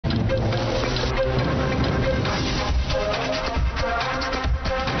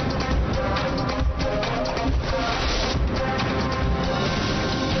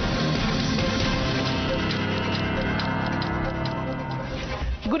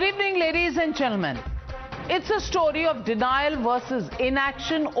Good evening, ladies and gentlemen. It's a story of denial versus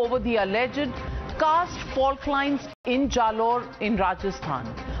inaction over the alleged caste fault lines in Jalore in Rajasthan.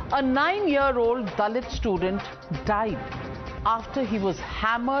 A 9-year-old Dalit student died after he was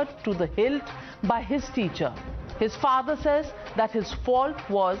hammered to the hilt by his teacher. His father says that his fault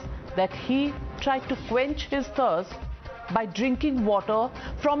was that he tried to quench his thirst by drinking water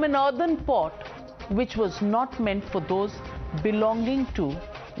from an earthen pot which was not meant for those belonging to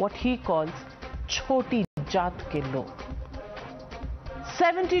what he calls Choti Jat ke log.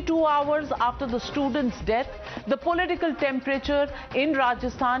 72 hours after the student's death, the political temperature in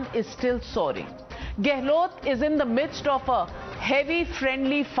Rajasthan is still soaring. Gehlot is in the midst of a heavy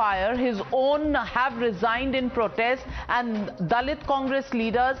friendly fire. His own have resigned in protest, and Dalit Congress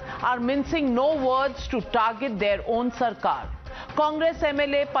leaders are mincing no words to target their own Sarkar. Congress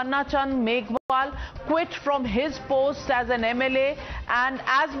MLA Pannachand Meghwal quit from his post as an MLA, and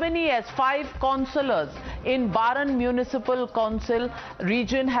as many as 5 councillors in Baran Municipal Council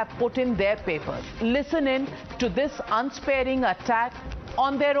region have put in their papers. Listen in to this unsparing attack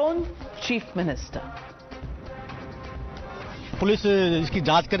on their own Chief Minister. Police इसकी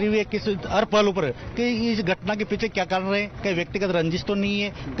जांच कर रही है किस हर पहलू पर कि इस घटना के पीछे क्या कारण रहे, कहीं व्यक्तिगत रंजिश तो नहीं है,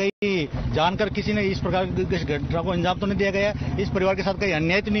 कहीं जानकर किसी ने इस प्रकार की घटना को अंजाम तो नहीं दिया गया, इस परिवार के साथ कहीं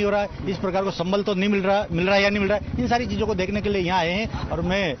अन्याय तो नहीं हो रहा है, इस प्रकार को संबल तो नहीं मिल रहा है या नहीं मिल रहा है। इन सारी चीजों को देखने के लिए यहाँ आए हैं। और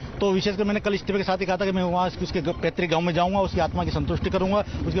मैं तो विशेषकर मैंने कल इस्तीफे के साथ ही कहा था कि मैं वहाँ उसके पैतृक गाँव में जाऊंगा, उसकी आत्मा की संतुष्टि करूंगा,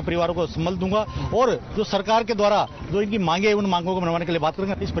 उसके परिवारों को संबल दूंगा और जो सरकार के द्वारा जो इनकी मांगे है उन मांगों को मनवाने के लिए बात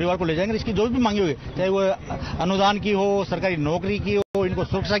करेंगे। इस परिवार को ले जाएंगे, इसकी जो भी मांगे होगी, चाहे वो अनुदान की हो, सरकारी नौकरी की हो, इनको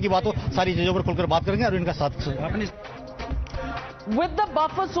सुरक्षा की बात हो, सारी चीजों पर खुलकर बात करेंगे और इनका साथ। With the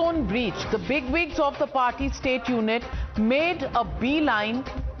buffer zone breached, the bigwigs of the party state unit made a beeline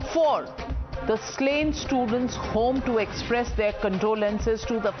for the slain students' home to express their condolences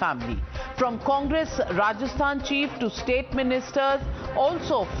to the family. From Congress Rajasthan chief to state ministers,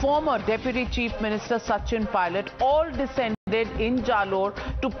 also former Deputy Chief Minister Sachin Pilot, all descended in Jalore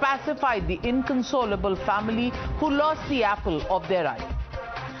to pacify the inconsolable family who lost the apple of their eye.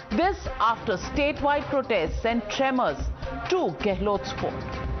 This after statewide protests and tremors to Gehlot's fort.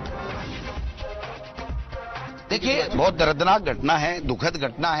 देखिए, बहुत दर्दनाक घटना है, दुखद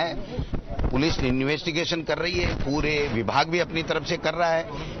घटना है। Police investigation कर रही है, पूरे विभाग भी अपनी तरफ से कर रहा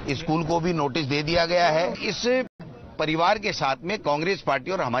है, स्कूल को भी नोटिस दे दिया गया है। इस परिवार के साथ में कांग्रेस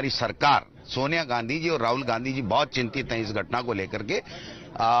पार्टी और हमारी सरकार, सोनिया गांधी जी और राहुल गांधी जी बहुत चिंतित हैं इस घटना को लेकर के।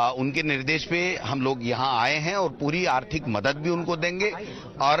 उनके निर्देश पे हम लोग यहाँ आए हैं और पूरी आर्थिक मदद भी उनको देंगे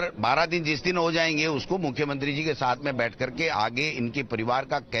और 12 दिन जिस दिन हो जाएंगे उसको मुख्यमंत्री जी के साथ में बैठ करके आगे इनके परिवार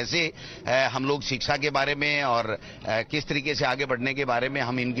का कैसे हम लोग शिक्षा के बारे में और किस तरीके से आगे बढ़ने के बारे में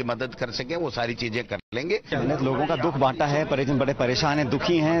हम इनकी मदद कर सकें, वो सारी चीजें कर लेंगे। लोगों का दुख बांटा है, परिजन बड़े परेशान हैं,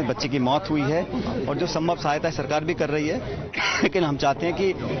 दुखी हैं, बच्चे की मौत हुई है और जो संभव सहायता सरकार भी कर रही है, लेकिन हम चाहते हैं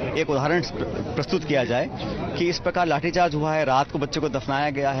कि एक उदाहरण प्रस्तुत किया जाए कि इस प्रकार लाठीचार्ज हुआ है, रात को बच्चे को दफनाया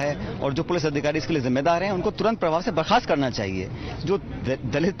गया है और जो पुलिस अधिकारी इसके लिए जिम्मेदार हैं उनको तुरंत प्रभाव से बर्खास्त करना चाहिए। जो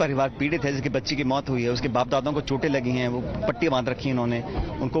दलित परिवार पीड़ित है, जिसके बच्चे की मौत हुई है, उसके बाप दादाओं को चोटें लगी हैं, वो पट्टी बांध रखी है, उन्होंने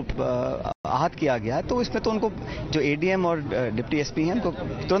उनको आहत किया गया है, तो इसमें तो उनको जो एडीएम और डिप्टी एसपी हैं उनको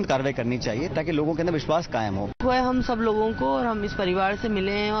तुरंत कार्रवाई करनी चाहिए ताकि लोगों के अंदर विश्वास कायम हो। हम सब लोगों को और हम इस परिवार से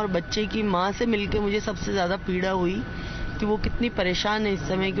मिले हैं और बच्चे की माँ से मिलकर मुझे सबसे ज्यादा पीड़ा हुई कि वो कितनी परेशान है इस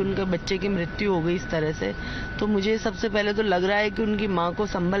समय कि उनके बच्चे की मृत्यु हो गई इस तरह से। तो मुझे सबसे पहले तो लग रहा है कि उनकी माँ को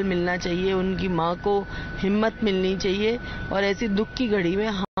संबल मिलना चाहिए, उनकी माँ को हिम्मत मिलनी चाहिए और ऐसी दुख की घड़ी में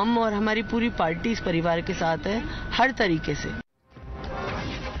हम और हमारी पूरी पार्टी इस परिवार के साथ है हर तरीके से।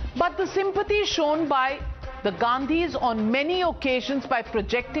 But the sympathy shown by the Gandhis on many occasions by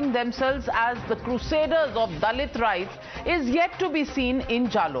projecting themselves as the crusaders of Dalit rights is yet to be seen in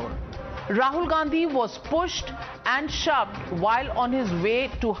Jalore. Rahul Gandhi was pushed and shoved while on his way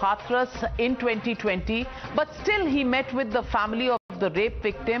to Hathras in 2020, but still he met with the family of the rape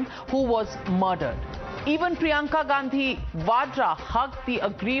victim who was murdered. Even Priyanka Gandhi Vadra hugged the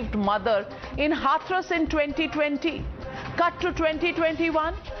aggrieved mother in Hathras in 2020. Cut to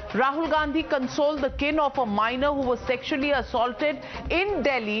 2021, Rahul Gandhi consoled the kin of a minor who was sexually assaulted in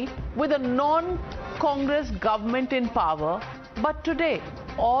Delhi with a non-Congress government in power. But today,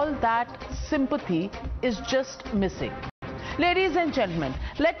 all that sympathy is just missing. Ladies and gentlemen,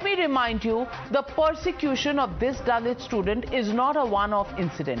 let me remind you, the persecution of this Dalit student is not a one-off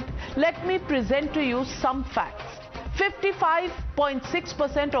incident. Let me present to you some facts.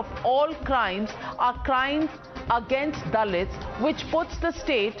 55.6% of all crimes are crimes against Dalits, which puts the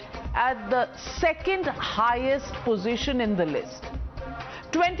state at the second highest position in the list.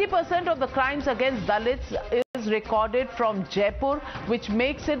 20% of the crimes against Dalits is cases recorded from Jaipur, which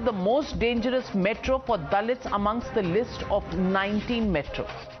makes it the most dangerous metro for Dalits amongst the list of 19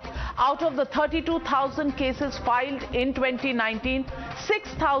 metros. Out of the 32,000 cases filed in 2019,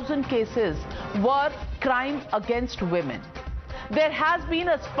 6,000 cases were crime against women. There has been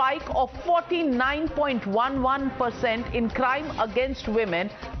a spike of 49.11% in crime against women,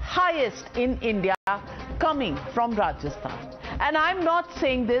 highest in India, coming from Rajasthan. And I'm not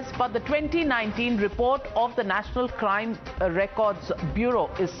saying this, but the 2019 report of the National Crime Records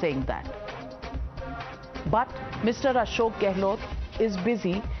Bureau is saying that. But Mr. Ashok Gehlot is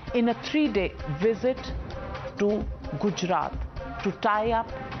busy in a 3-day visit to Gujarat to tie up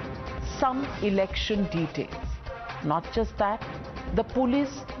some election details. Not just that, the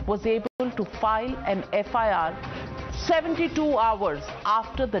police was able to file an FIR 72 hours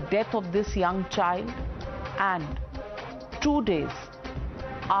after the death of this young child and 2 days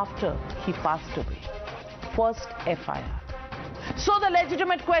after he passed away. First FIR. So the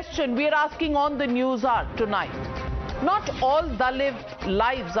legitimate question we are asking on the NewsHour tonight. Not all Dalit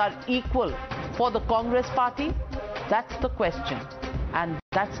lives are equal for the Congress party. That's the question. And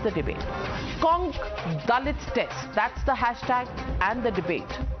that's the debate. Cong Dalits test. That's the hashtag and the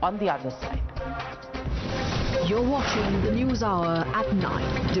debate on the other side. You're watching the NewsHour at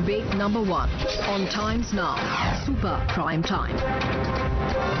 9. Debate number 1 on Times Now. Super Prime Time.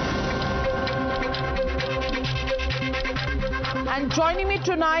 And joining me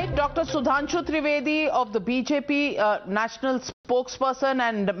tonight, Dr. Sudhanshu Trivedi of the BJP National Spokesperson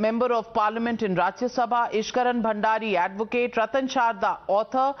and Member of Parliament in Rajya Sabha, Ishkaran Bhandari, Advocate, Ratan Sharda,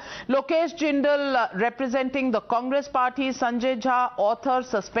 Author, Lokesh Jindal, representing the Congress Party, Sanjay Jha, Author,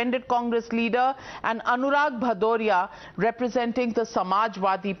 Suspended Congress Leader, and Anurag Bhadoria, representing the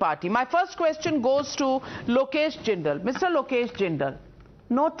Samajwadi Party. My first question goes to Lokesh Jindal. Mr. Lokesh Jindal,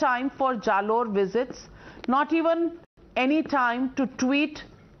 no time for Jalore visits, not even any time to tweet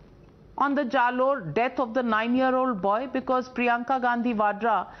on the Jalore death of the 9-year-old boy, because Priyanka Gandhi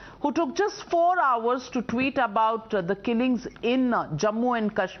Vadra, who took just 4 hours to tweet about the killings in Jammu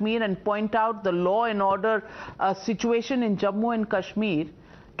and Kashmir and point out the law and order situation in Jammu and Kashmir,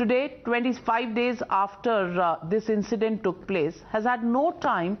 today, 25 days after this incident took place, has had no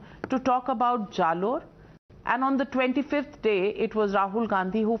time to talk about Jalore. And on the 25th day, it was Rahul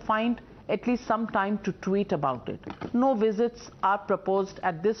Gandhi who found at least some time to tweet about it. No visits are proposed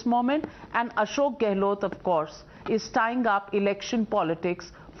at this moment, and Ashok Gehlot, of course, is tying up election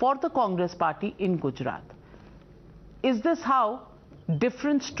politics for the Congress party in Gujarat. Is this how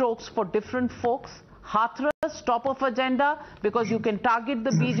different strokes for different folks? Hathras, top of agenda, because you can target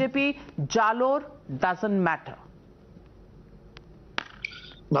the BJP. Jalore doesn't matter.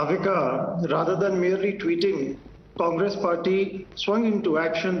 Navika, rather than merely tweeting, Congress party swung into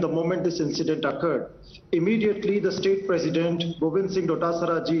action the moment this incident occurred. Immediately, the state president, Govind Singh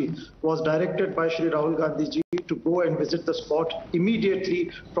Dotasara ji, was directed by Shri Rahul Gandhi ji to go and visit the spot.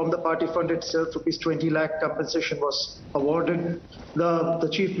 Immediately, from the party fund itself, rupees 20 lakh compensation was awarded. The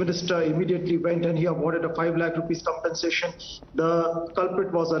chief minister immediately went and he awarded a 5 lakh rupees compensation. The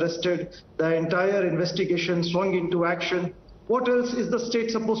culprit was arrested. The entire investigation swung into action. What else is the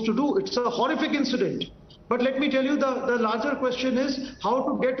state supposed to do? It's a horrific incident. But let me tell you, the larger question is how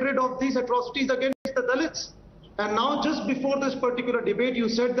to get rid of these atrocities against the Dalits. And now, just before this particular debate, you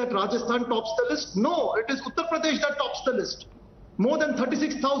said that Rajasthan tops the list. No, it is Uttar Pradesh that tops the list. More than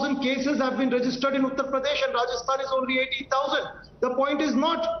 36,000 cases have been registered in Uttar Pradesh, and Rajasthan is only 18,000. The point is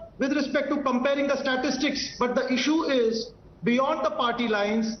not with respect to comparing the statistics, but the issue is beyond the party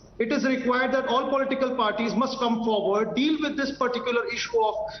lines. It is required that all political parties must come forward, deal with this particular issue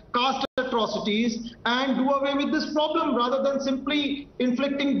of caste atrocities and do away with this problem rather than simply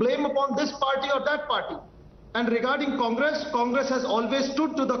inflicting blame upon this party or that party. And regarding Congress, Congress has always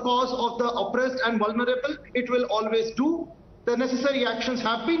stood to the cause of the oppressed and vulnerable. It will always do. The necessary actions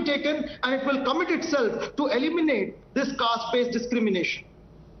have been taken, and it will commit itself to eliminate this caste-based discrimination.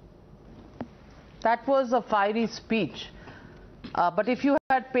 That was a fiery speech. But if you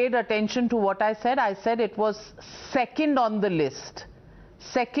had paid attention to what I said it was second on the list.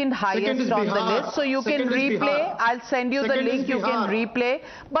 Second highest on the list. So you can replay. I'll send you the link. You can replay.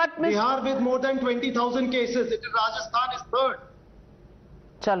 But Bihar with more than 20,000 cases. Rajasthan is third.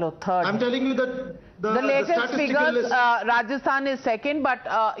 Chalo, third. I'm telling you that the latest figures, Rajasthan is second, but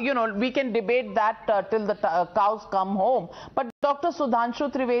you know, we can debate that till the cows come home. But Dr.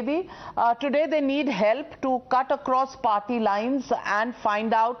 Sudhanshu Trivedi, today they need help to cut across party lines and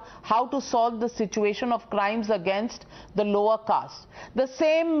find out how to solve the situation of crimes against the lower caste. The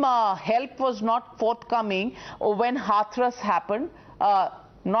same help was not forthcoming when Hathras happened.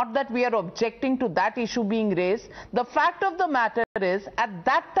 Not that we are objecting to that issue being raised. The fact of the matter is, at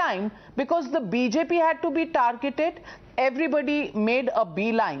that time, because the BJP had to be targeted, everybody made a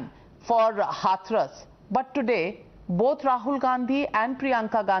beeline for Hathras. But today, both Rahul Gandhi and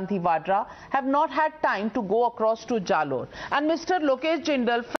Priyanka Gandhi Vadra have not had time to go across to Jalore. And Mr. Lokesh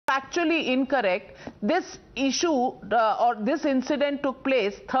Jindal, factually incorrect, this issue or this incident took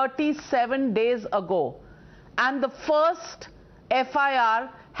place 37 days ago. And the first FIR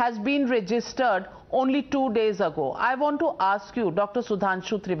has been registered only 2 days ago. I want to ask you, Dr.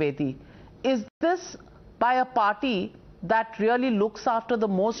 Sudhanshu Trivedi, is this by a party that really looks after the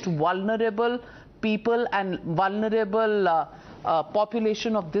most vulnerable people and vulnerable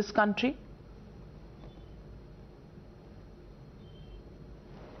population of this country?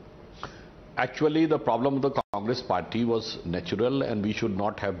 Actually, the problem of the Congress party was natural, and we should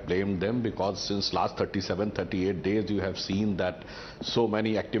not have blamed them, because since last 37-38 days you have seen that so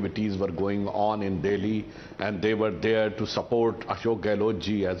many activities were going on in Delhi, and they were there to support Ashok Gehlot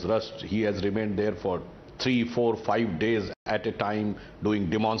ji as rushed. He has remained there for 3, 4, 5 days at a time,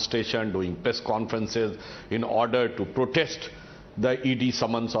 doing demonstration, doing press conferences in order to protest the ED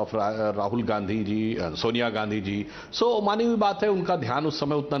summons of Rahul Gandhi ji, Sonia Gandhi ji. So मानी हुई बात है, उनका ध्यान उस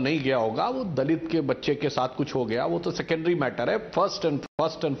समय उतना नहीं गया होगा, वो दलित के बच्चे के साथ कुछ हो गया, वो तो सेकेंडरी मैटर है.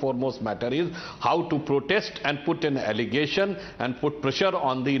 First and foremost matter is how to protest and put an allegation and put pressure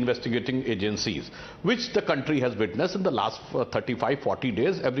on the investigating agencies, which the country has witnessed in the last 35-40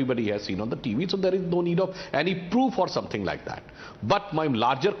 days. Everybody has seen on the TV, so there is no need of any proof or something like that. But my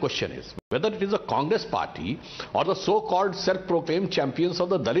larger question is, whether it is a Congress party or the so-called self-proclaimed champions of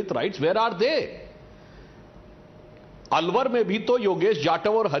the Dalit rights, where are they? Alwar में भी तो योगेश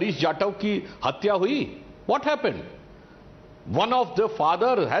जाटव और हरीश जाटव की हत्या हुई. What happened? One of the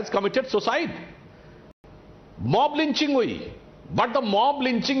father has committed suicide. Mob lynching हुई. But the mob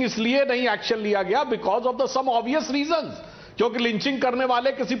lynching इसलिए नहीं एक्शन लिया गया because of the some obvious reasons. क्योंकि लिंचिंग करने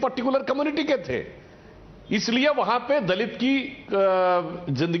वाले किसी पर्टिकुलर कम्युनिटी के थे, इसलिए वहां पे दलित की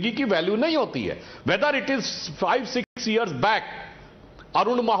जिंदगी की वैल्यू नहीं होती है. Whether it is 5-6 years back,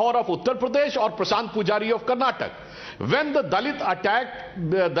 Arun Mahaur of Uttar Pradesh और प्रशांत पुजारी of Karnataka, when the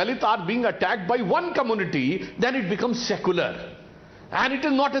Dalit are being attacked by one community, then it becomes secular, and it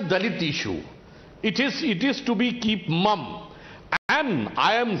is not a Dalit issue. It is to be keep mum. And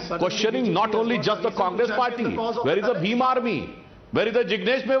I am questioning not only just the Congress party. Where is the Bhim army? Where is the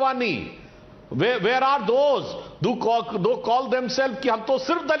Jignesh Mevani? Where are those who call themselves कि हम तो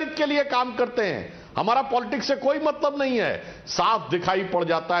सिर्फ दलित के लिए काम करते हैं, हमारा पॉलिटिक्स से कोई मतलब नहीं है. साफ दिखाई पड़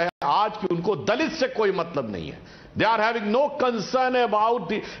जाता है आज कि उनको दलित से कोई मतलब नहीं है. They are having no concern about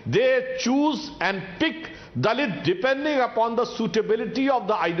they choose and pick Dalit depending upon the suitability of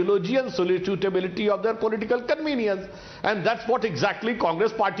the ideology and suitability of their political convenience. And that's what exactly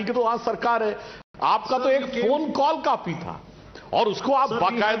Congress party की तो वहां सरकार है. आपका तो एक फोन कॉल काफी था और उसको आप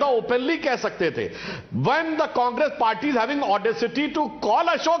बाकायदा ओपनली कह सकते थे. When the Congress party is having audacity to call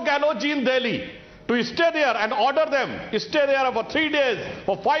Ashok Gehlot ji in Delhi to stay there and order them stay there for 3 days,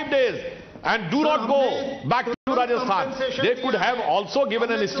 for 5 days, and do not go back to Rajasthan. They could have also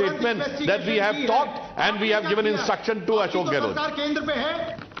given a statement that we have talked and we have given instruction to Ashok Gehlot.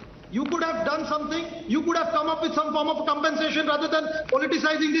 You could have done something. You could have come up with some form of compensation rather than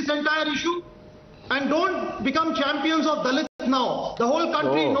politicizing this entire issue. And don't become champions of Dalits now. The whole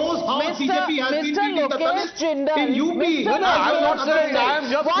country knows how BJP has been treating the Dalits in UP. I am not saying, I am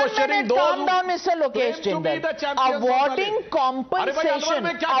just questioning those. Calm down, Mr. Lokesh Jindal. Awarding compensation.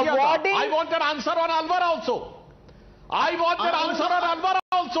 I want an answer on Alwar also. I want an answer on Alwar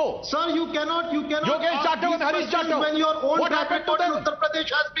also. Sir, you cannot Yogesh Jatav and Harish Jatav. When your own what happened to them? Uttar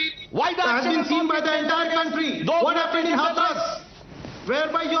Pradesh has been seen by the entire country. What happened in Hathras?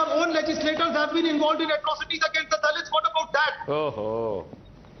 Whereby your own legislators have been involved in atrocities against the Dalits. What about that? Oh.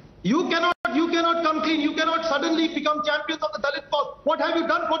 You cannot come clean. You cannot suddenly become champions of the Dalit cause. What have you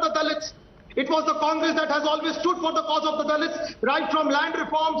done for the Dalits? It was the Congress that has always stood for the cause of the Dalits, right from land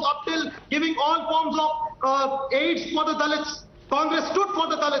reforms up till giving all forms of aids for the Dalits. Congress stood for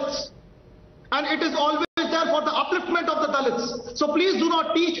the Dalits. And it is always there for the upliftment of the Dalits. So please do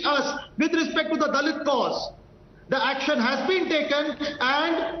not teach us with respect to the Dalit cause. The action has been taken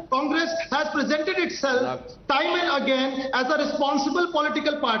and Congress has presented itself time and again as a responsible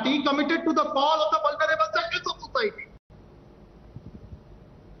political party committed to the cause of the vulnerable sections of society.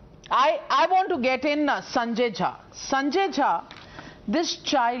 I want to get in Sanjay Jha. Sanjay Jha, this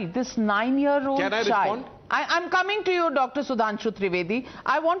child, this 9-year-old child. Can I respond? I'm coming to you, Dr. Sudhanshu Trivedi.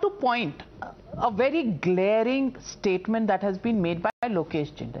 I want to point a very glaring statement that has been made by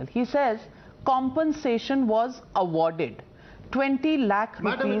Lokesh Jindal. He says compensation was awarded. 20 lakh rupees.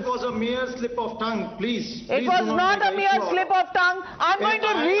 Madam, it was a mere slip of tongue. Please. It was not a mere slip of tongue. I'm going to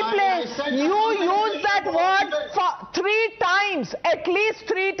replay. You used that word for 3 times, at least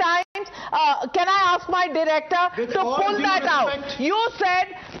 3 times. Can I ask my director to pull that out? You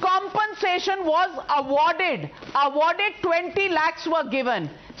said compensation was awarded. 20 lakhs were given.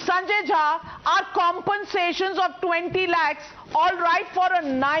 Sanjay Jha, are compensations of 20 lakhs all right for a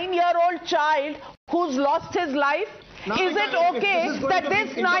 9-year-old child who's lost his life? Is it okay that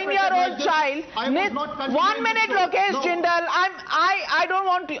this 9-year-old child... 1 minute, Lokesh Jindal. I don't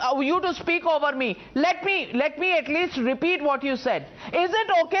want you to speak over me. Let me at least repeat what you said. Is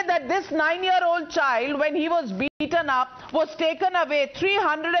it okay that this 9-year-old child, when he was beaten up, was taken away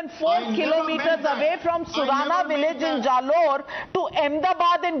 304 kilometers away from Surana village in Jalore to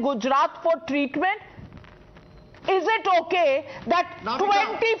Ahmedabad in Gujarat for treatment? Is it okay that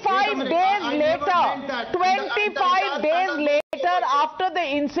 25 days later after the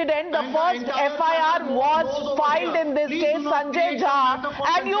incident, the first FIR was filed in this case, Sanjay Jha,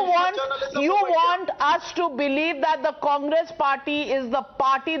 and you want us to believe that the Congress party is the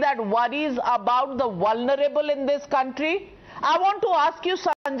party that worries about the vulnerable in this country? I want to ask you,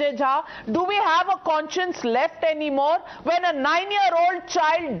 Sanjay Jha, do we have a conscience left anymore? When a 9-year-old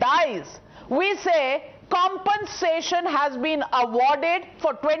child dies, we say compensation has been awarded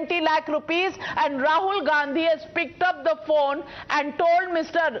for 20 lakh rupees, and Rahul Gandhi has picked up the phone and told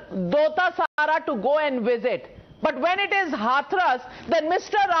Mr. Dotasara to go and visit. But when it is Hathras, then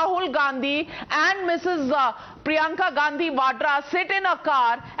Mr. Rahul Gandhi and Mrs. Priyanka Gandhi Vadra sit in a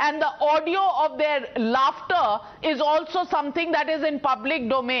car, and the audio of their laughter is also something that is in public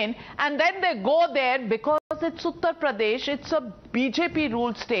domain, and then they go there because it's Uttar Pradesh, it's a BJP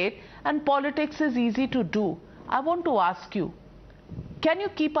ruled state, and politics is easy to do. I want to ask you, can you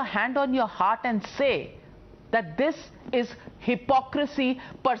keep a hand on your heart and say that this is hypocrisy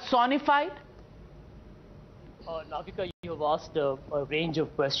personified? Navika, you have asked a range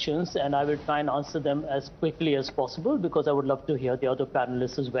of questions, and I will try and answer them as quickly as possible because I would love to hear the other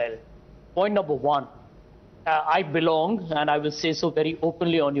panelists as well. Point number 1, I belong, and I will say so very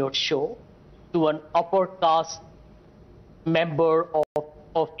openly on your show, to an upper caste member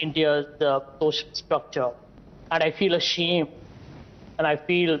of India's social structure. And I feel ashamed, and I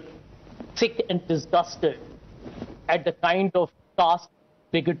feel sick and disgusted at the kind of caste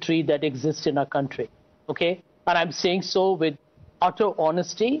bigotry that exists in our country. Okay? And I'm saying so with utter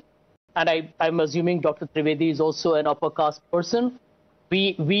honesty, and I'm assuming Dr. Trivedi is also an upper caste person.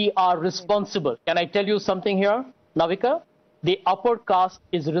 We are responsible. Can I tell you something here, Navika? The upper caste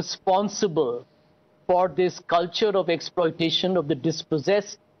is responsible for this culture of exploitation of the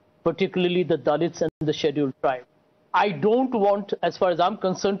dispossessed, particularly the Dalits and the scheduled tribe. I don't want, as far as I'm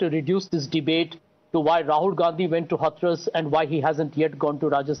concerned, to reduce this debate to why Rahul Gandhi went to Hathras and why he hasn't yet gone to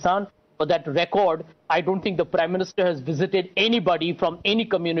Rajasthan. For that record, I don't think the Prime Minister has visited anybody from any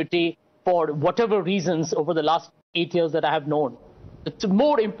community for whatever reasons over the last 8 years that I have known. The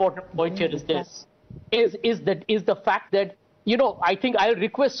more important point here is this, is the fact that, you know, I think I'll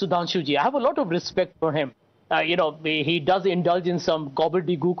request Sudhanshu ji, I have a lot of respect for him. You know, he does indulge in some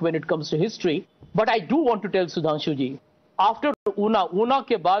gobbledygook when it comes to history, but I do want to tell Sudhanshu ji, after Una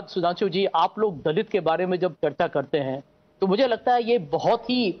के बाद Sudhanshu ji, आप लोग दलित के बारे में जब चर्चा करते हैं, तो मुझे लगता है ये बहुत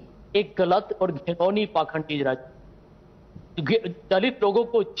ही एक गलत और घिनौनी पाखंडी राजनीति। दलित लोगों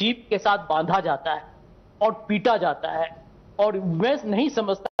को जीप के साथ बांधा जाता है और पीटा जाता है, और मैं नहीं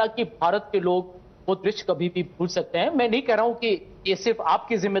समझता कि भारत के लोग वो दृश्य कभी भी भूल सकते हैं। मैं नहीं कह रहा हूं कि ये सिर्फ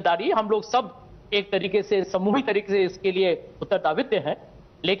आपकी जिम्मेदारी है, हम लोग सब एक तरीके से सामूहिक तरीके से इसके लिए उत्तरदायित्व हैं,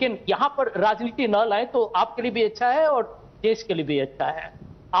 लेकिन यहां पर राजनीति न लाए तो आपके लिए भी अच्छा है और देश के लिए भी अच्छा है।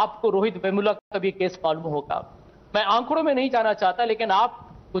 आपको रोहित वेमुला का भी केस मालूम होगा। मैं आंकड़ों में नहीं जाना चाहता, लेकिन आप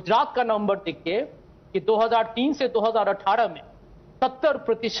गुजरात का नंबर देखिए कि 2003 से 2018 में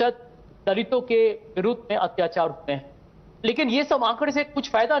 70% दलितों के विरुद्ध में अत्याचार हुए हैं, लेकिन ये सब आंकड़े से कुछ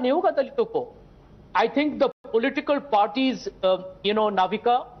फायदा नहीं होगा दलितों को। I think the political parties,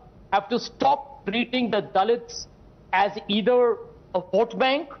 Navika, have to stop treating the Dalits as either a vote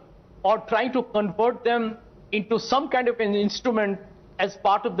bank or trying to convert them into some kind of an instrument as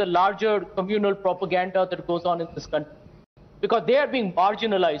part of the larger communal propaganda that goes on in this country. Because they are being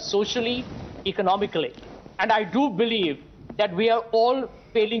marginalized socially, economically. And I do believe that we are all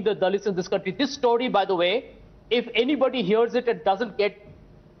failing the Dalits in this country. This story, by the way, if anybody hears it and doesn't get,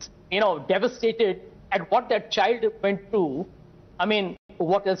 devastated at what that child went through, I mean,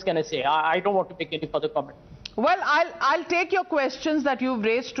 what else can I say? I don't want to make any further comment. Well, I'll take your questions that you've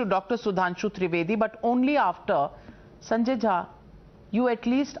raised to Dr. Sudhanshu Trivedi, but only after, Sanjay Jha, you at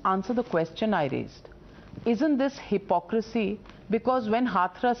least answer the question I raised. isn't this hypocrisy? Because when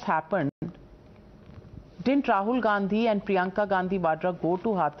Hathras happened, didn't Rahul Gandhi and Priyanka Gandhi Vadra go to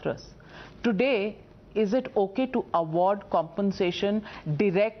Hathras? Today, is it okay to award compensation,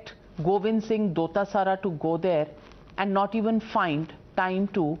 direct Govind Singh Dotasara to go there and not even find time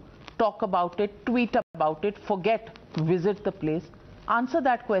to talk about it, tweet about it, forget, visit the place? Answer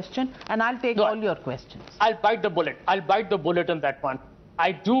that question and I'll take all your questions. I'll bite the bullet. I'll bite the bullet on that one.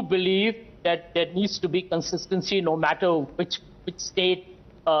 I do believe that there needs to be consistency no matter which state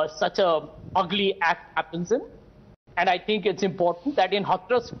such a ugly act happens in. And I think it's important that in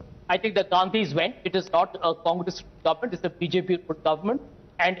Hathras, I think the Gandhis went. It is not a Congress government, it's a BJP government.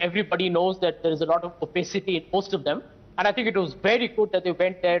 And everybody knows that there is a lot of opacity in most of them. And I think it was very good that they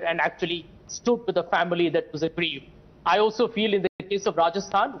went there and actually stood with the family that was aggrieved. I also feel in the case of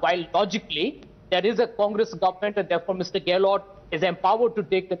Rajasthan, while logically there is a Congress government and therefore Mr. Gaylord is empowered to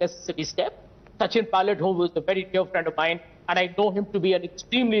take the necessary step. Sachin Pilot, who was a very dear friend of mine, and I know him to be an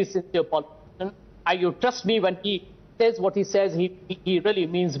extremely sincere politician. You trust me when he says what he says, he really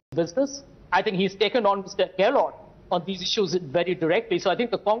means business. I think he's taken on Mr. Gaylord on these issues very directly. So I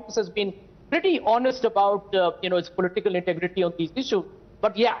think the Congress has been pretty honest about its political integrity on these issues.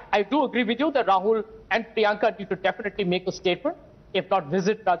 But yeah, I do agree with you that Rahul and Priyanka need to definitely make a statement, if not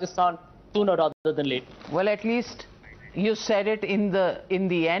visit Rajasthan sooner rather than later. Well, at least you said it in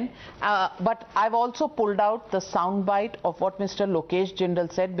the end. But I've also pulled out the soundbite of what Mr. Lokesh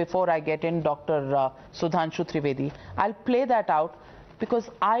Jindal said before I get in Dr. Sudhanshu Trivedi. I'll play that out because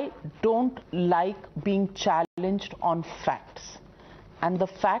I don't like being challenged on facts. And the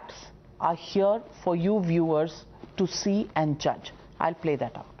facts are here for you viewers to see and judge. I'll play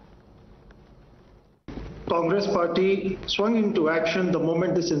that out. Congress party swung into action the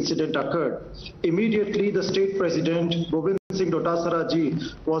moment this incident occurred. Immediately, the state president, Govind Singh Dotasara ji,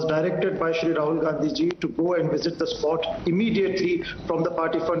 was directed by Shri Rahul Gandhi ji to go and visit the spot. Immediately, from the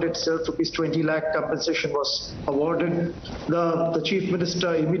party fund itself, ₹20 lakh compensation was awarded. The chief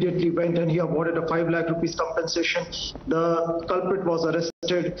minister immediately went and he awarded a ₹5 lakh compensation. The culprit was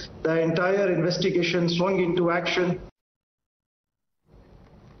arrested. The entire investigation swung into action.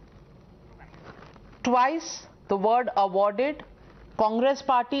 Twice the word awarded. Congress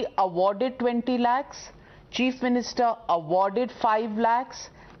party awarded 20 lakhs. Chief Minister awarded 5 lakhs.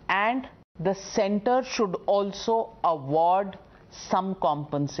 And the centre should also award some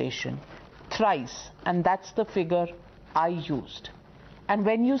compensation. Thrice. And that's the figure I used. And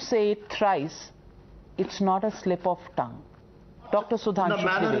when you say thrice, it's not a slip of tongue. Dr. Sudhanshu The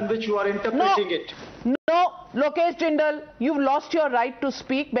manner in which you are interpreting it. No, Lokesh Jindal, you've lost your right to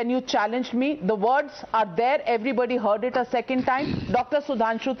speak when you challenged me. The words are there. Everybody heard it a second time. Dr.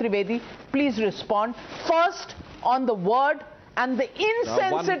 Sudhanshu Trivedi, please respond. First, on the word and the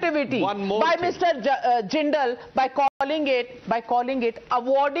insensitivity by Mr. Jindal by calling it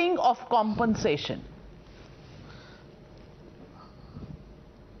awarding of compensation.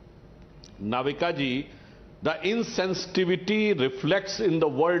 Navika ji, the insensitivity reflects in the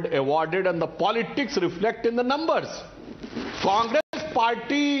word awarded and the politics reflect in the numbers. Congress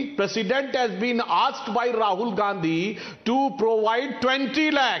party president has been asked by Rahul Gandhi to provide 20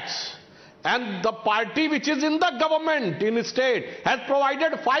 lakhs. And the party which is in the government in state has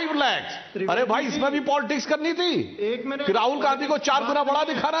provided 5 lakhs. अरे भाई इसमें भी politics करनी थी कि राहुल गांधी को 4 गुना बड़ा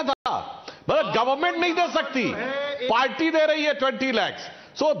दिखाना था. मतलब गवर्नमेंट नहीं दे सकती, पार्टी दे रही है 20 lakhs.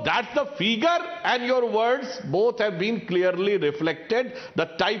 So that's the figure, and your words both have been clearly reflected the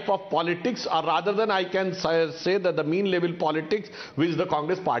type of politics, or rather than I can say that the mean level politics which the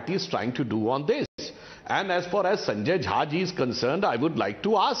Congress party is trying to do on this. And as far as Sanjay Jha ji is concerned, I would like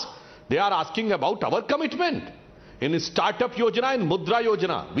to ask, they are asking about our commitment. In Startup Yojana and Mudra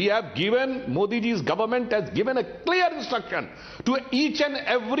Yojana, we have given, Modi ji's government has given a clear instruction to each and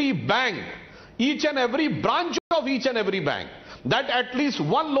every bank, each and every branch of each and every bank, that at least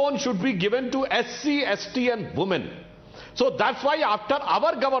one loan should be given to SC, ST and women. So that's why after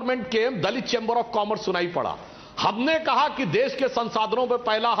our government came, Dalit Chamber of Commerce सुनाई पड़ा. हमने कहा कि देश के संसाधनों पर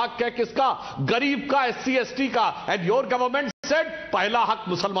पहला हक है किसका? गरीब का, SC, ST का. And your government said पहला हक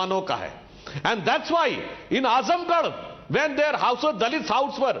मुसलमानों का है. And that's why in Azamgarh, when their houses, Dalits'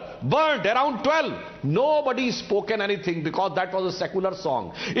 houses were burned around 12, nobody spoken anything because that was a secular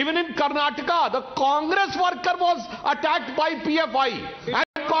song. Even in Karnataka, the Congress worker was attacked by PFI. And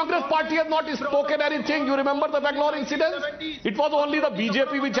Congress party has not spoken anything. You remember the Bangalore incident? It was only the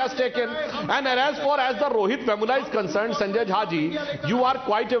BJP which has taken. And as far as the Rohit Vemula is concerned, Sanjay Jha ji, you are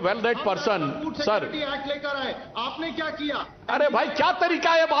quite a well-read person, sir. अरे भाई क्या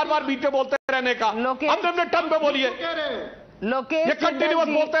तरीका है बार-बार बीच पे बोलते रहने का? अपने टर्म पे बोलिए. लोकेश ये कंटिन्यूअस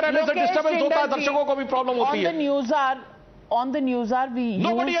बोलते रहने से डिस्टर्बेंस होता है, दर्शकों को भी प्रॉब्लम होती है। On the NewsHour, we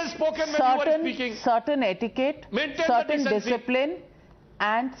Nobody has use spoken when you were speaking. certain etiquette, Maintain certain the decency. discipline,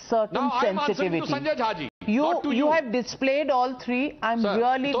 and certain Now I am answering to sensitivity. Sanjay Jha ji. You have displayed all three. I'm Sir,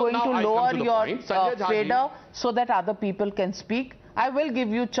 really so going now to I come lower to the your point. Sanjay Jha ji. fader so that other people can speak. I will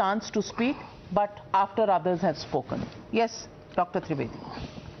give you chance to speak, but after others have spoken. Yes, Dr. Trivedi.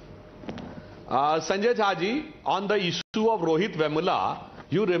 Sanjay Jha ji, on the issue of Rohit Vemula,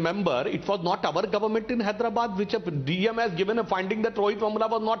 you remember it was not our government in Hyderabad which DM has given a finding that Rohit Vemula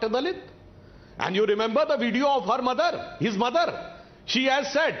was not a Dalit. And you remember the video of her mother, his mother. She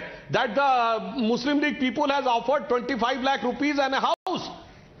has said that the Muslim League people has offered 25 lakh rupees and a house.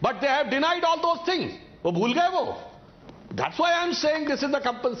 But they have denied all those things. वो भूल गए वो. That's why I am saying this is the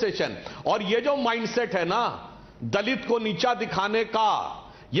compensation. और ये जो mindset है ना, दलित को नीचा दिखाने का,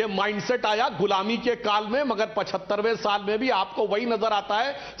 ये माइंडसेट आया गुलामी के काल में, मगर 75वें साल में भी आपको वही नजर आता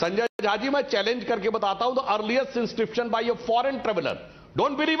है। संजय झा जी, मैं चैलेंज करके बताता हूं, the earliest inscription bye a foreign traveller,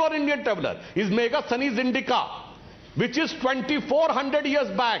 don't believe on Indian traveller, is mega Sunny's indica, which is 2400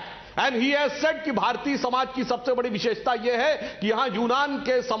 years back, and he has said कि भारतीय समाज की सबसे बड़ी विशेषता यह है कि यहां यूनान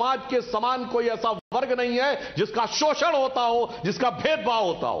के समाज के समान कोई ऐसा वर्ग नहीं है जिसका शोषण होता हो, जिसका भेदभाव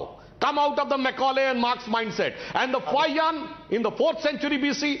होता हो। Come out of the Macaulay and Marx mindset. And the Fayan in the 4th century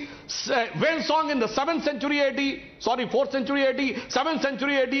BC, Wensong in the 7th century AD, sorry, 4th century AD, 7th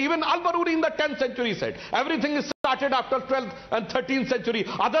century AD, even Al-Baruri in the 10th century said, everything is started after 12th and 13th century.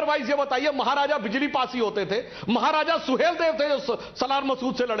 Otherwise, ये बताइए, महाराजा बिजली पासी होते थे, महाराजा सुहेल देव थे जो सलार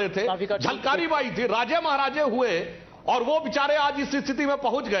मसूद से लड़े थे, झलकारी बाई थी, राजे महाराजे हुए, और वो बेचारे आज इस स्थिति में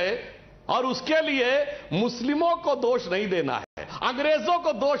पहुंच गए। और उसके लिए मुस्लिमों को दोष नहीं देना है, अंग्रेजों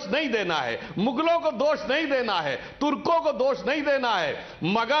को दोष नहीं देना है, मुगलों को दोष नहीं देना है, तुर्कों को दोष नहीं देना है,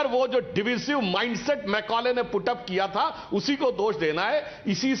 मगर वो जो डिविसिव माइंडसेट मैकॉले ने पुटअप किया था उसी को दोष देना है।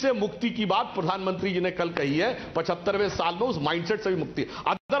 इसी से मुक्ति की बात प्रधानमंत्री जी ने कल कही है, 75वें साल में उस माइंडसेट से भी मुक्ति।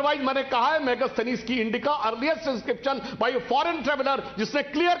 अदरवाइज मैंने कहा है, मेगास्थनीज की indica earliest inscription bye a foreign traveller, जिसने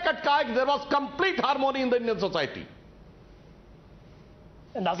क्लियर कट कहा है कि there was complete harmony in the Indian society.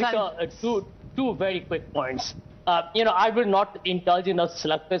 Navika, two very quick points. I will not indulge in a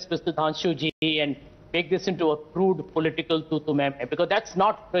slugfest, Mr. Dhanshu ji, and make this into a crude political tutu-meme, because that's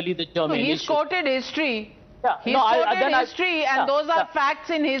not really the German issue. He's quoted history. Yeah, He's quoted history, and those are facts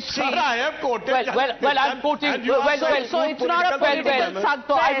in history. Sir, I have quoted. Well, I'm quoting. So it's not a political success.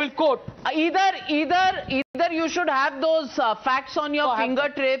 So I will quote. Either you should have those facts on your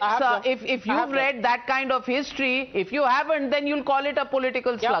fingertips. If you've read that kind of history, if you haven't, then you'll call it a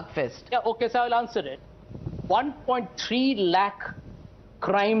political slugfest. Yeah, okay, so I'll answer it. 1.3 lakh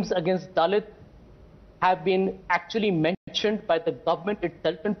crimes against Dalit have been actually mentioned by the government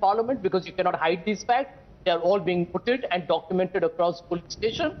itself in Parliament, because you cannot hide these facts. They are all being putted and documented across police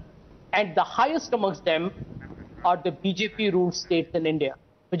station. And the highest amongst them are the BJP-ruled states in India.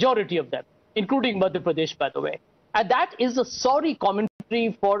 Majority of them, including Madhya Pradesh, by the way. And that is a sorry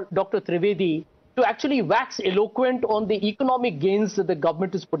commentary for Dr. Trivedi to actually wax eloquent on the economic gains that the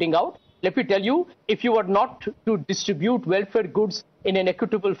government is putting out. Let me tell you, if you are not to distribute welfare goods in an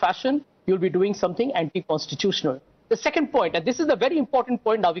equitable fashion, you'll be doing something anti-constitutional. The second point, and this is a very important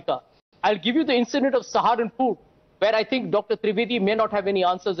point, Navika, I'll give you the incident of Saharanpur, where I think Dr. Trivedi may not have any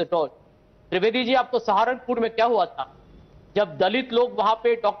answers at all. Trivedi ji, आपको सहारनपुर में क्या हुआ था? जब दलित लोग वहां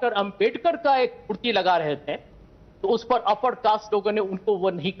पे doctor Ambedkar का एक मूर्ति लगा रहे थे, तो उस पर अपर कास्ट लोगों ने उनको वो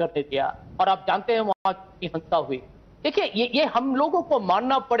नहीं करने दिया, और आप जानते हैं वहां की हिंसा हुई। देखिए, ये हम लोगों को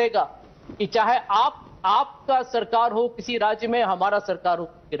मानना पड़ेगा कि चाहे आपका सरकार हो किसी राज्य में, हमारा सरकार हो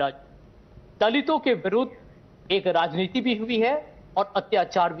किसी राज्य में, दलितों के विरुद्ध एक राजनीति भी हुई है और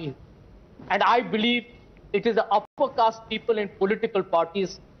अत्याचार भी हुई। And I believe it is the upper caste people in political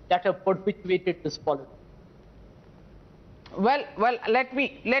parties that have perpetuated this policy. Well, let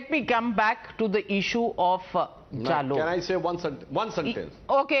me come back to the issue of Jalore. Can I say one sentence?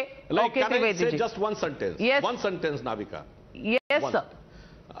 Okay. Can I say just one sentence? Yes. One sentence, Navika. Yes, sir.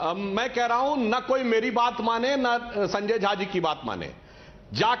 मैं कह रहा हूं, न कोई मेरी बात माने, न संजय झा जी की बात माने।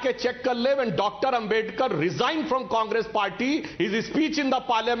 जाके चेक कर ले, when Dr. Ambedkar resigned from Congress party, his speech in the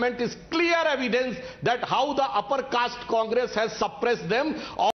parliament is clear evidence that how the upper caste Congress has suppressed them,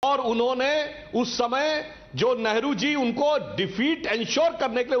 और उन्होंने उस समय जो नेहरू जी उनको डिफीट एंश्योर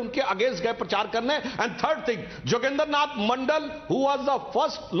करने के लिए उनके अगेंस्ट गए प्रचार करने। And third thing, Jogendra Nath Mandal, who was the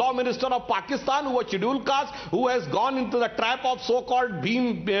first law minister of Pakistan, who was scheduled caste, who has gone into the trap of so-called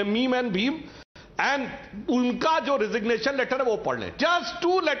meme and Bhim, and उनका जो resignation letter है वो पढ़ लें, just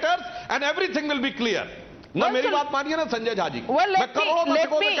 2 letters and everything will be clear. ना मेरी बात मानिए ना Sanjay Jha ji. Well, let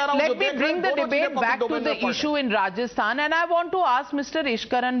me bring the debate back to the issue in Rajasthan, and I want to ask Mr.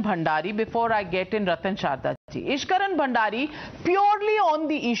 Ishkaran Bhandari before I get in Ratan Sharda ji. Ishkaran Bhandari, purely on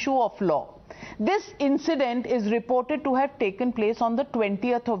the issue of law, this incident is reported to have taken place on the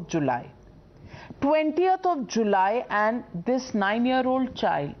 20th of July. 20th of July, and this 9-year-old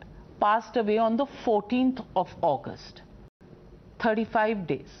child passed away on the 14th of August. 35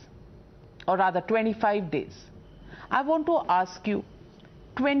 days, or rather 25 days. I want to ask you,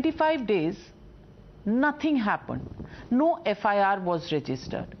 25 days, nothing happened. No FIR was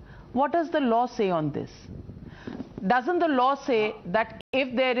registered. What does the law say on this? Doesn't the law say that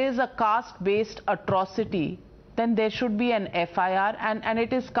if there is a caste-based atrocity, then there should be an FIR, and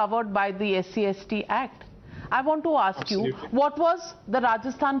it is covered by the SC/ST Act? I want to ask you, what was the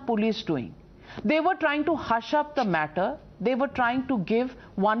Rajasthan police doing? They were trying to hush up the matter. They were trying to give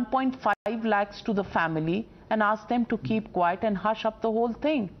 1.5 lakhs to the family and ask them to keep quiet and hush up the whole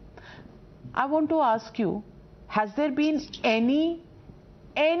thing. I want to ask you, has there been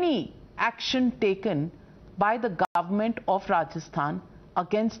any action taken by the government of Rajasthan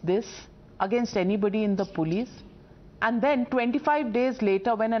against this, against anybody in the police? And then 25 days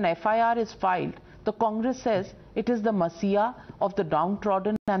later, when an FIR is filed, the Congress says it is the messiah of the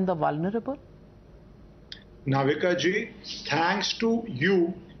downtrodden and the vulnerable? Navika ji, thanks to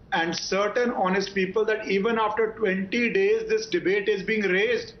you and certain honest people that even after 20 days this debate is being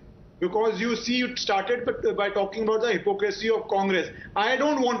raised, because you see it started by talking about the hypocrisy of Congress. I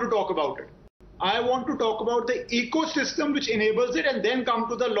don't want to talk about it. I want to talk about the ecosystem which enables it and then come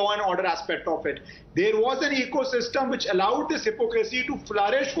to the law and order aspect of it. There was an ecosystem which allowed this hypocrisy to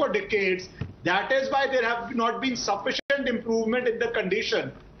flourish for decades. That is why there have not been sufficient improvement in the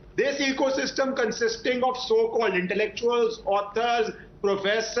condition. This ecosystem consisting of so-called intellectuals, authors,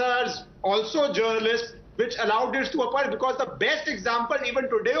 professors, also journalists, which allowed this to occur, because the best example even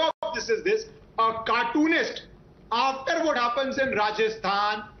today of this is this: a cartoonist, after what happens in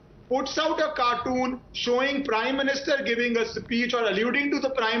Rajasthan, puts out a cartoon showing Prime Minister giving a speech or alluding to the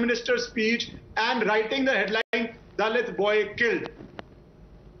Prime Minister's speech and writing the headline, "Dalit boy killed."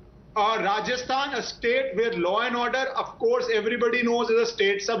 Rajasthan, a state where law and order, of course, everybody knows is a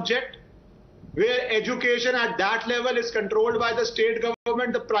state subject, where education at that level is controlled by the state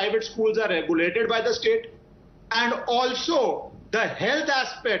government, the private schools are regulated by the state, and also the health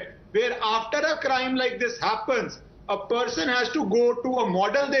aspect, where after a crime like this happens, a person has to go to a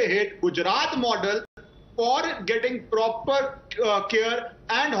model they hate, Gujarat model, for getting proper care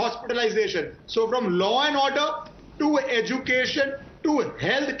and hospitalization. So from law and order to education to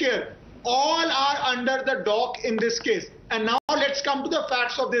healthcare, all are under the dock in this case. And now let's come to the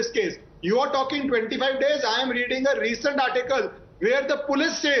facts of this case. You are talking 25 days. I am reading a recent article where the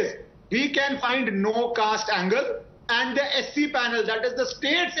police says we can find no caste angle, and the SC panel, that is the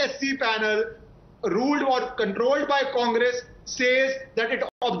state's SC panel, ruled or controlled by Congress, says that it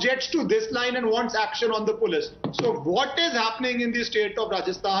objects to this line and wants action on the police. So what is happening in the state of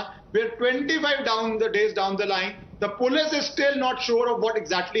Rajasthan, where 25 days down the line, the police is still not sure of what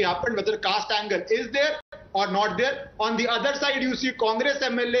exactly happened, whether caste angle is there or not there. On the other side, you see Congress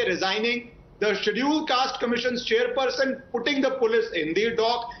MLA resigning, the Scheduled Caste Commission's chairperson putting the police in the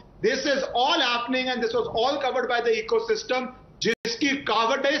dock. This is all happening, and this was all covered by the ecosystem. Jiski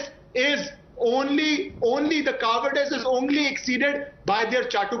cowardice is only exceeded by their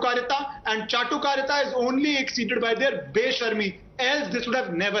chatukarita, and chatukarita is only exceeded by their besharmi. Else this would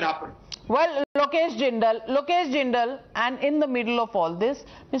have never happened. Well, Lokesh Jindal, and in the middle of all this,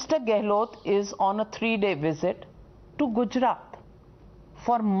 Mr. Gehlot is on a 3-day visit to Gujarat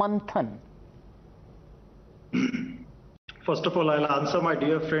for Manthan. First of all, I'll answer my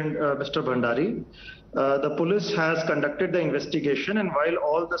dear friend Mr. Bhandari. The police has conducted the investigation, and while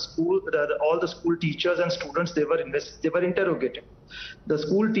all the school teachers and students, they were interrogated. The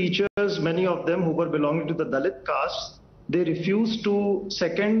school teachers, many of them who were belonging to the Dalit caste, they refused to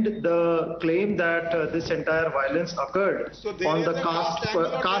second the claim that this entire violence occurred on the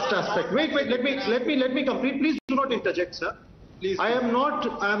caste aspect. Wait, let me complete. Please do not interject, sir. Please. I am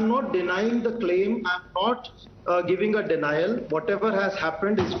not denying the claim. I am not giving a denial. Whatever has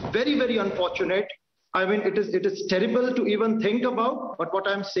happened is very, very unfortunate. I mean, it is terrible to even think about. But what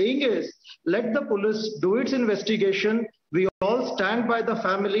I'm saying is, let the police do its investigation. We all stand by the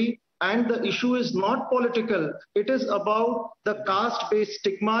family. And the issue is not political. It is about the caste-based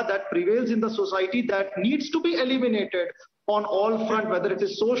stigma that prevails in the society that needs to be eliminated on all fronts, whether it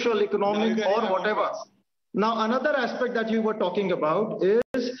is social, economic, or whatever. Now, another aspect that you were talking about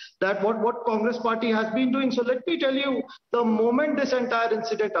is that what Congress party has been doing. So let me tell you, the moment this entire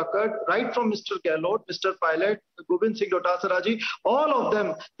incident occurred, right from Mr. Gehlot, Mr. Pilot, Gobind Singh Dotasara ji, all of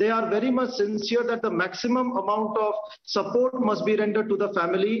them, they are very much sincere that the maximum amount of support must be rendered to the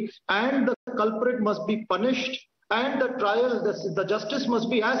family and the culprit must be punished. And the trial, the justice must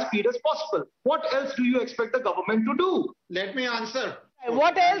be as speedy as possible. What else do you expect the government to do? Let me answer.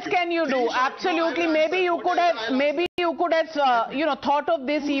 What else can you do? Absolutely. Maybe you could have, you know, thought of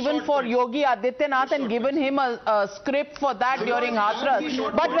this even for Yogi Adityanath and given him a script for that during Hathras.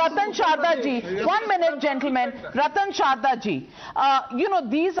 But Ratan Sharda ji, 1 minute, gentlemen. Ratan Sharda ji, you know,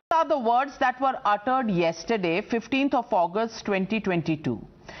 these are the words that were uttered yesterday, 15th of August, 2022.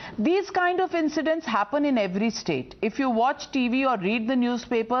 These kind of incidents happen in every state. If you watch TV or read the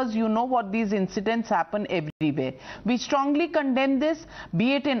newspapers, you know what these incidents happen everywhere. We strongly condemn this,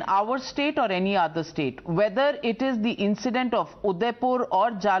 be it in our state or any other state. Whether it is the incident of Udaipur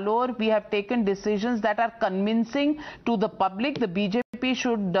or Jalore, we have taken decisions that are convincing to the public. The BJP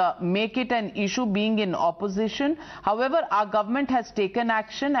should make it an issue being in opposition. However, our government has taken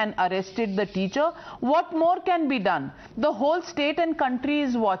action and arrested the teacher. What more can be done? The whole state and country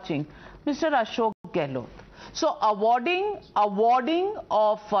is watching. Mr. Ashok Gehlot. So awarding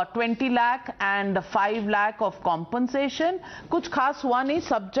of 20 lakh and 5 lakh of compensation कुछ खास हुआ नहीं,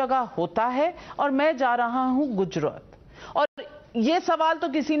 सब जगह होता है और मैं जा रहा हूं गुजरात. और ये सवाल तो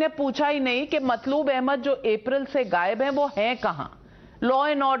किसी ने पूछा ही नहीं कि मतलूब अहमद जो अप्रैल से गायब हैं वो हैं कहां, लॉ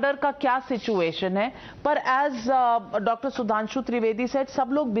एंड ऑर्डर का क्या सिचुएशन है. पर as doctor Sudhanshu Trivedi said, सब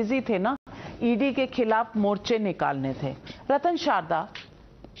लोग बिजी थे ना, ईडी के खिलाफ मोर्चे निकालने थे. रतन Sharda,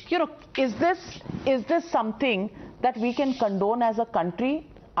 you know, is this something that we can condone as a country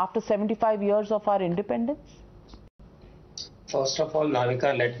after 75 years of our independence? First of all,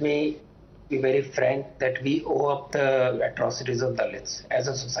 Navika, let me be very frank that we owe up the atrocities of Dalits as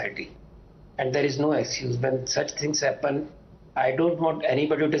a society. And there is no excuse. When such things happen, I don't want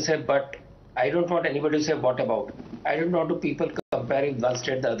anybody to say, but I don't want anybody to say, what about? I don't want to people comparing one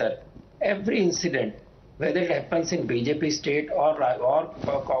state to the other. Every incident, whether it happens in BJP state or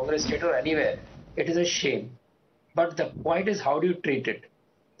Congress state or anywhere, it is a shame. But the point is, how do you treat it?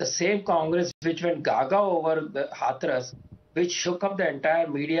 The same Congress which went gaga over the Hathras, which shook up the entire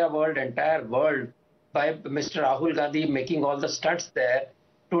media world, entire world, by Mr. Rahul Gandhi making all the stunts there,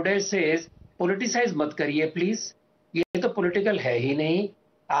 today says, politicize mat kariye please. ये तो political है ही नहीं.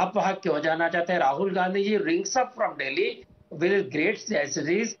 आप वहाँ क्यों जाना चाहते हैं? Rahul Gandhi ji rings up from Delhi with great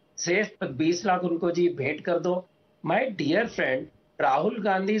necessities, says 20 lakh उनको जी भेंट कर दो. My dear friend, Rahul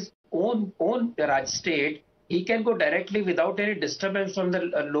Gandhi's own Raj state, he can go directly without any disturbance from the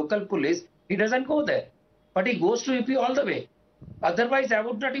local police. He doesn't go there, but he goes to UP all the way. Otherwise, I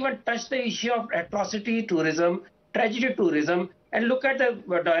would not even touch the issue of atrocity tourism, tragedy tourism, and look at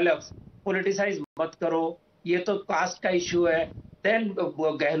the dialogues. Politicize mat karo. ये तो cast का issue है. Then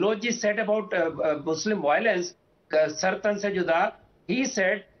Gehlot ji said about Muslim violence, सरतन से जुदा, he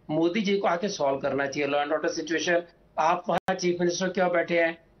said Modi ji को आके solve करना चाहिए लॉ एंड ऑर्डर सिचुएशन. आप वहाँ चीफ मिनिस्टर क्यों बैठे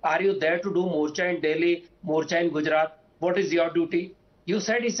हैं? Are you there to do Morcha in Delhi, Morcha in Gujarat? What is your duty? You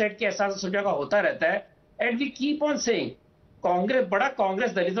said, he said कि ऐसा सब जगह होता रहता है. And we keep on saying,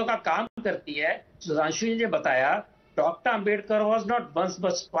 Congress दलितों का काम करती है. सुधांशु जी ने बताया, doctor Ambedkar was not once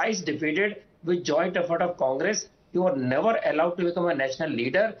but twice defeated with joint effort of Congress. You were never allowed to become a national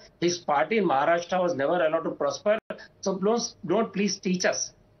leader. His party in Maharashtra was never allowed to prosper. So don't please teach us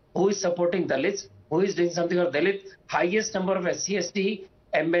who is supporting Dalits, who is doing something for Dalit. Highest number of SC/ST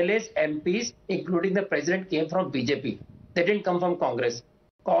MLAs, MPs, including the president, came from BJP. They didn't come from Congress.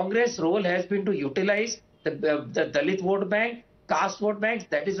 Congress role has been to utilize the Dalit vote bank, caste vote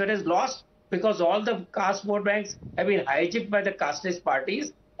banks. That is what is lost, because all the caste vote banks have been hijacked by the casteist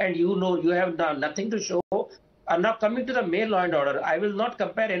parties. And you know, you have now nothing to show. Now coming to the main law and order, I will not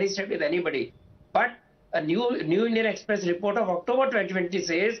compare any state with anybody. But a new Indian Express report of October 2020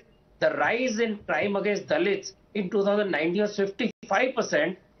 says the rise in crime against Dalits in 2019 was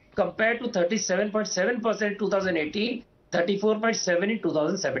 55% compared to 37.7% in 2018, 34.7% in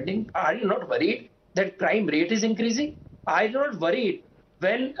 2017. Are you not worried that crime rate is increasing? Are you not worried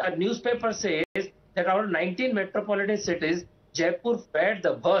when a newspaper says that out of 19 metropolitan cities, Jaipur fared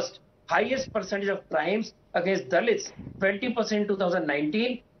the worst, highest percentage of crimes against Dalits, 20% in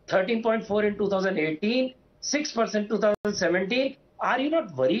 2019, 13.4% in 2018, 6% in 2017. Are you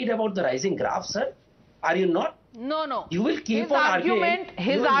not worried about the rising graph, sir? Are you not? No. You will keep on arguing.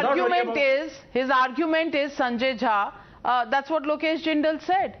 His argument is Sanjay Jha. That's what Lokesh Jindal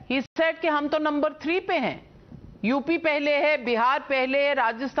said. He said कि हम तो number 3 पे हैं. UP पहले है, बिहार पहले है,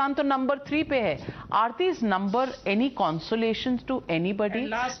 राजस्थान तो नंबर 3 पे है. Are these number any consolations to anybody? And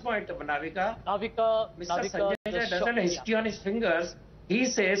last point, Navika. Mr. Sanjay Jha doesn't have history on his fingers. He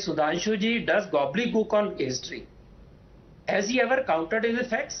says Sudhanshu ji does gobbledygook on history. Has he ever counted his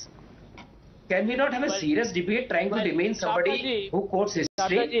facts? Can we not have a serious debate trying to demean somebody who quotes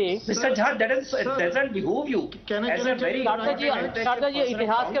history? Mr. Jha, that doesn't behoove you. As a very Sharda ji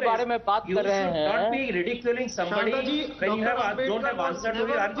इतिहास के बारे में बात कर रहे हैं. You should not be ridiculing somebody when you don't have answer to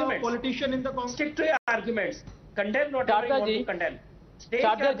your arguments. Politician in the Congress. Stick to your arguments. Condemn whatever you want to condemn. Take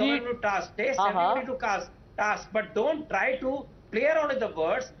your government to task. Take everybody to task. But don't try to play around with the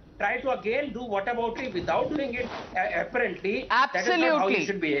words. Try to again do whataboutery without doing it apparently. Absolutely. That is not how you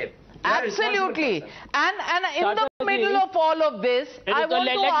should behave. Absolutely. And in the middle of all of this, I want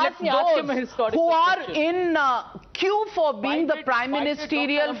to ask those who are in queue for being the prime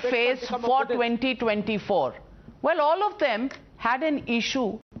ministerial face for 2024. Well, all of them had an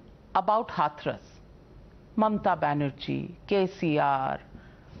issue about Hathras. Mamata Banerjee, KCR,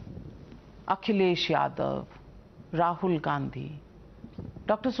 Akhilesh Yadav, Rahul Gandhi.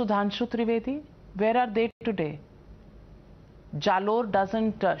 Dr. Sudhanshu Trivedi, where are they today? Jalore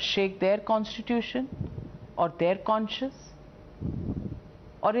doesn't shake their constitution or their conscience?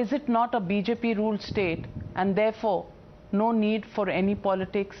 Or is it not a BJP-ruled state and therefore no need for any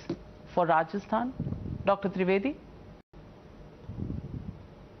politics for Rajasthan? Dr. Trivedi?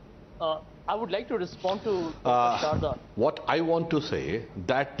 I would like to respond to Sharda. What I want to say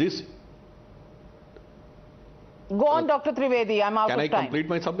that this... Go on, Dr. Trivedi. I'm out of time. Can I complete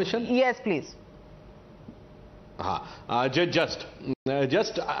my submission? Yes, please. Just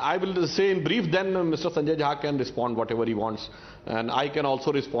I will say in brief, then Mr. Sanjay Jha can respond whatever he wants, and I can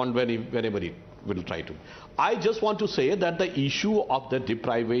also respond whenever he will try to. I just want to say that the issue of the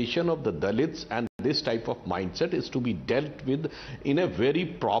deprivation of the Dalits and this type of mindset is to be dealt with in a very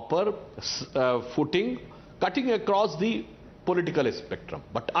proper footing, cutting across the political spectrum.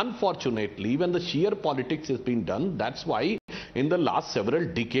 But unfortunately, when the sheer politics is being done, that's why in the last several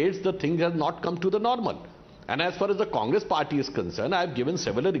decades the thing has not come to the normal. And as far as the Congress party is concerned, I have given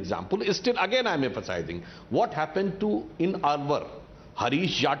several examples. Still, again, I am emphasizing what happened to in Alwar.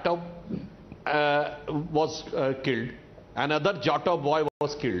 Harish Jatav was killed. Another Jatav boy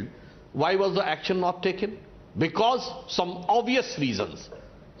was killed. Why was the action not taken? Because some obvious reasons.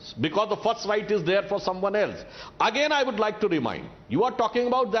 Because the first right is there for someone else. Again, I would like to remind, you are talking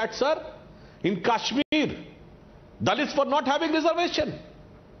about that, sir. In Kashmir, Dalits were not having reservation.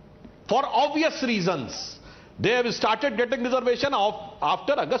 For obvious reasons. They have started getting reservation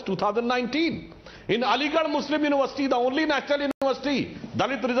after August 2019. In Aligarh Muslim University, the only national university,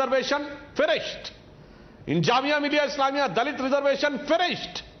 Dalit reservation finished. In Jamia Millia Islamia, Dalit reservation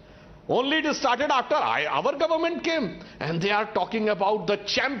finished. Only it started after our government came. And they are talking about the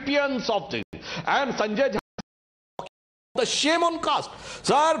champions of this. And Sanjay Jha, the shame on caste.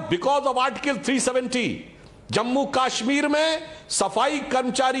 Sir, because of Article 370, Jammu Kashmir में सफाई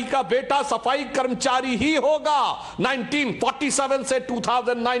कर्मचारी का बेटा सफाई कर्मचारी ही होगा. 1947 से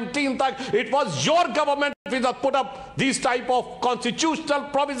 2019 तक it was your government which has put up these type of constitutional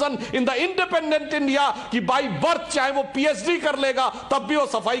provision in the independent India कि by birth चाहे वो PhD कर लेगा तब भी वो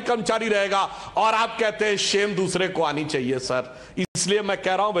सफाई कर्मचारी रहेगा. और आप कहते हैं शेम दूसरे को आनी चाहिए. सर, इसलिए मैं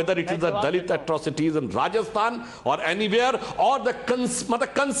कह रहा हूं whether it is the Dalit atrocities in Rajasthan or anywhere or the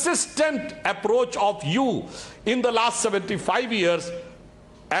consistent approach of you in the last 75 years,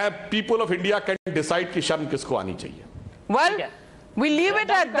 people of India can decide कि शर्म किसको आनी चाहिए. Well, we leave it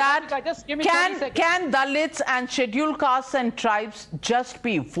at that. Can Dalits and scheduled castes and tribes just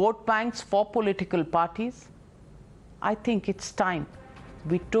be vote banks for political parties? I think it's time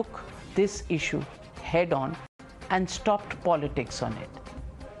we took this issue head on and stopped politics on it.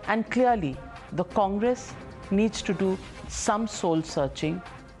 And clearly, the Congress needs to do some soul searching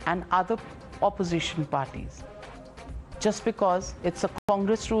and other opposition parties. Just because it's a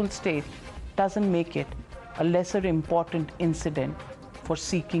Congress-ruled state doesn't make it a lesser important incident for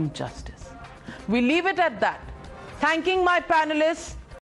seeking justice. We leave it at that. Thanking my panelists,